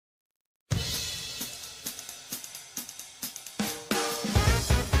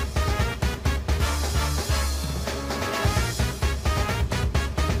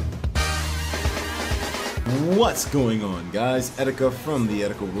What's going on, guys? Etika from the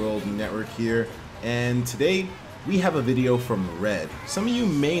Etika World Network here, and today we have a video from Red. Some of you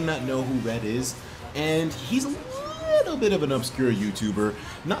may not know who Red is, and he's a little bit of an obscure YouTuber,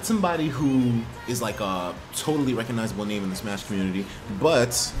 not somebody who is like a totally recognizable name in the Smash community,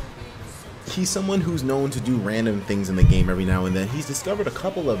 but he's someone who's known to do random things in the game every now and then. He's discovered a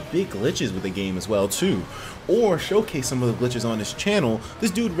couple of big glitches with the game as well too, or showcase some of the glitches on his channel. This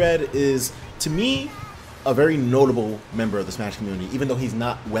dude Red is, to me, a very notable member of the Smash community, even though he's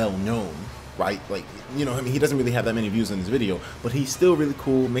not well known, right? Like, you know, I mean, he doesn't really have that many views in this video, but he's still really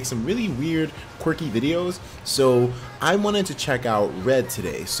cool, makes some really weird, quirky videos. So I wanted to check out Red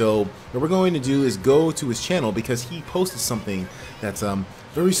today. So what we're going to do is go to his channel because he posted something that's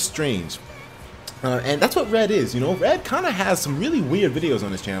very strange. And that's what Red is, you know. Red kind of has some really weird videos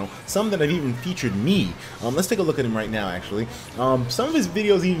on his channel, some that have even featured me. Let's take a look at him right now, actually. Some of his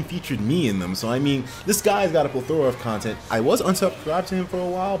videos even featured me in them, so I mean, this guy's got a plethora of content. I was unsubscribed to him for a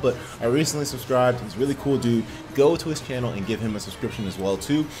while, but I recently subscribed. He's a really cool dude. Go to his channel and give him a subscription as well,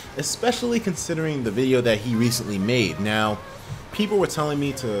 too, especially considering the video that he recently made. Now, people were telling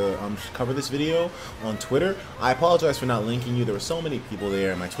me to cover this video on Twitter. I apologize for not linking you. There were so many people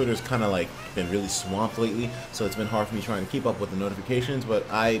there, and my Twitter's kind of like been really swamped lately, so it's been hard for me trying to keep up with the notifications, but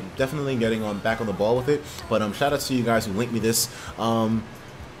I definitely getting back on the ball with it. But shout out to you guys who linked me this.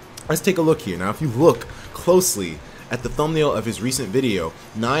 Let's take a look here. Now, if you look closely at the thumbnail of his recent video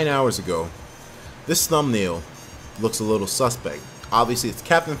 9 hours ago, this thumbnail looks a little suspect. Obviously, it's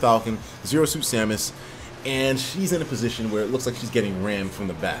Captain Falcon, Zero Suit Samus, and she's in a position where it looks like she's getting rammed from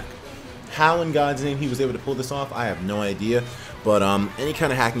the back. How in God's name he was able to pull this off, I have no idea. But any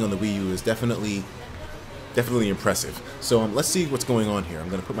kind of hacking on the Wii U is definitely impressive. So let's see what's going on here. I'm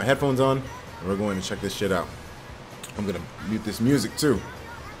going to put my headphones on, and we're going to check this shit out. I'm going to mute this music too.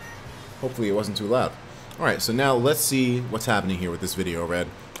 Hopefully it wasn't too loud. Alright, so now let's see what's happening here with this video, Red.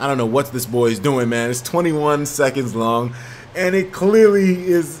 I don't know what this boy is doing, man. It's 21 seconds long, and it clearly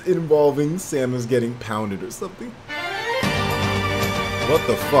is involving Samus getting pounded or something. What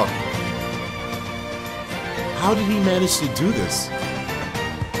the fuck? How did he manage to do this?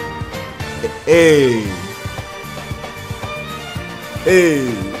 Hey.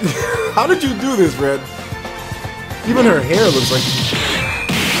 Hey. How did you do this, Red? Even her hair looks like...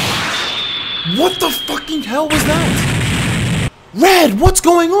 What the fucking hell was that? Red, what's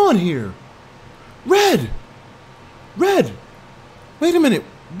going on here? Red! Red! Wait a minute,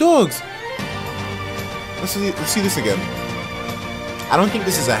 dogs! Let's see this again. I don't think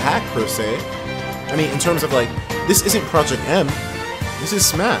this is a hack per se. I mean, in terms of like, this isn't Project M. This is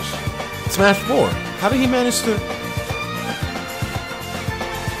Smash. Smash 4. How did he manage to...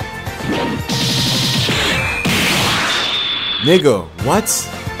 Nigga, what?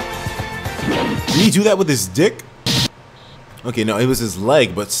 Did he do that with his dick? Okay, no, it was his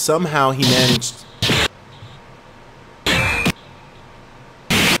leg, but somehow he managed...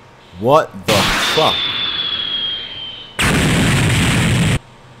 What the fuck?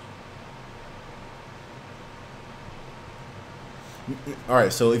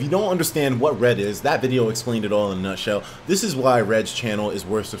 Alright, so if you don't understand what Red is, that video explained it all in a nutshell. This is why Red's channel is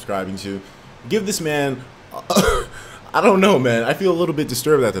worth subscribing to. Give this man... I don't know, man. I feel a little bit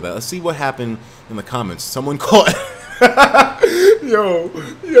disturbed after that. Let's see what happened in the comments. Someone caught... yo,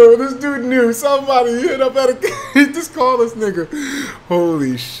 this dude knew. Somebody hit up at a... He just called this nigga.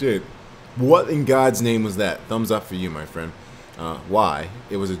 Holy shit. What in God's name was that? Thumbs up for you, my friend. Why?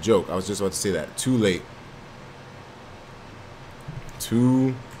 It was a joke. I was just about to say that. Too late.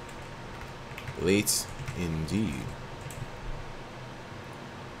 Too late indeed.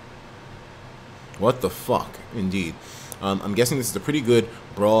 What the fuck? Indeed. I'm guessing this is a pretty good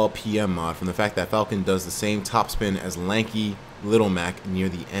Brawl PM mod from the fact that Falcon does the same topspin as lanky Little Mac near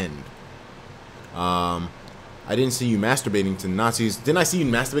the end. I didn't see you masturbating to Nazis. Didn't I see you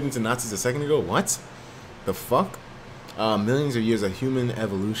masturbating to Nazis a second ago? What? The fuck? Millions of years of human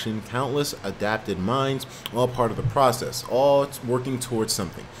evolution, countless adapted minds, all part of the process, all working towards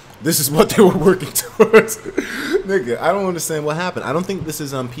something. This is what they were working towards. Nigga, I don't understand what happened. I don't think this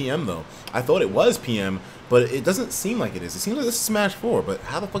is PM though. I thought it was PM, but it doesn't seem like it is. It seems like this is Smash 4, but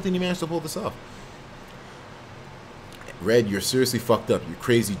how the fuck did he manage to pull this off? Red, you're seriously fucked up. You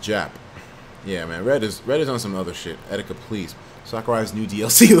crazy Jap. Yeah, man. Red is on some other shit. Etika, please. Sakurai's new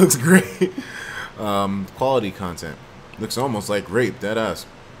DLC looks great. Quality content. Looks almost like rape, deadass.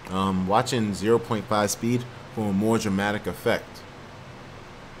 Watching 0.5 speed for a more dramatic effect.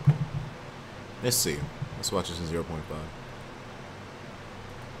 Let's see. Let's watch this in 0.5.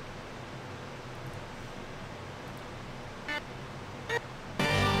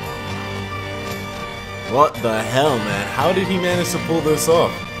 What the hell, man? How did he manage to pull this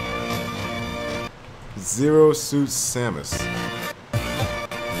off? Zero Suit Samus.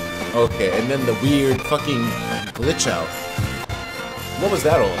 Okay, and then the weird fucking glitch out. What was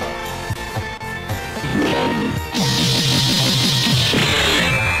that all about?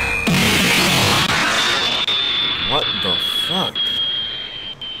 What the fuck?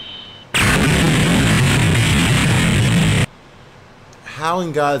 How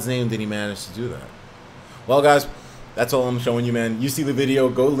in God's name did he manage to do that? Well, guys, that's all I'm showing you, man. You see the video,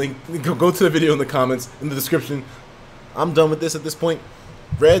 go to the video in the comments, in the description. I'm done with this at this point.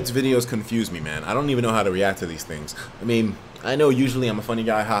 Red's videos confuse me, man. I don't even know how to react to these things. I mean, I know usually I'm a funny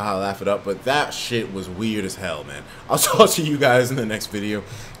guy, haha, laugh it up, but that shit was weird as hell, man. I'll talk to you guys in the next video.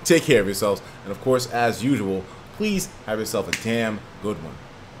 Take care of yourselves, and of course, as usual, please have yourself a damn good one.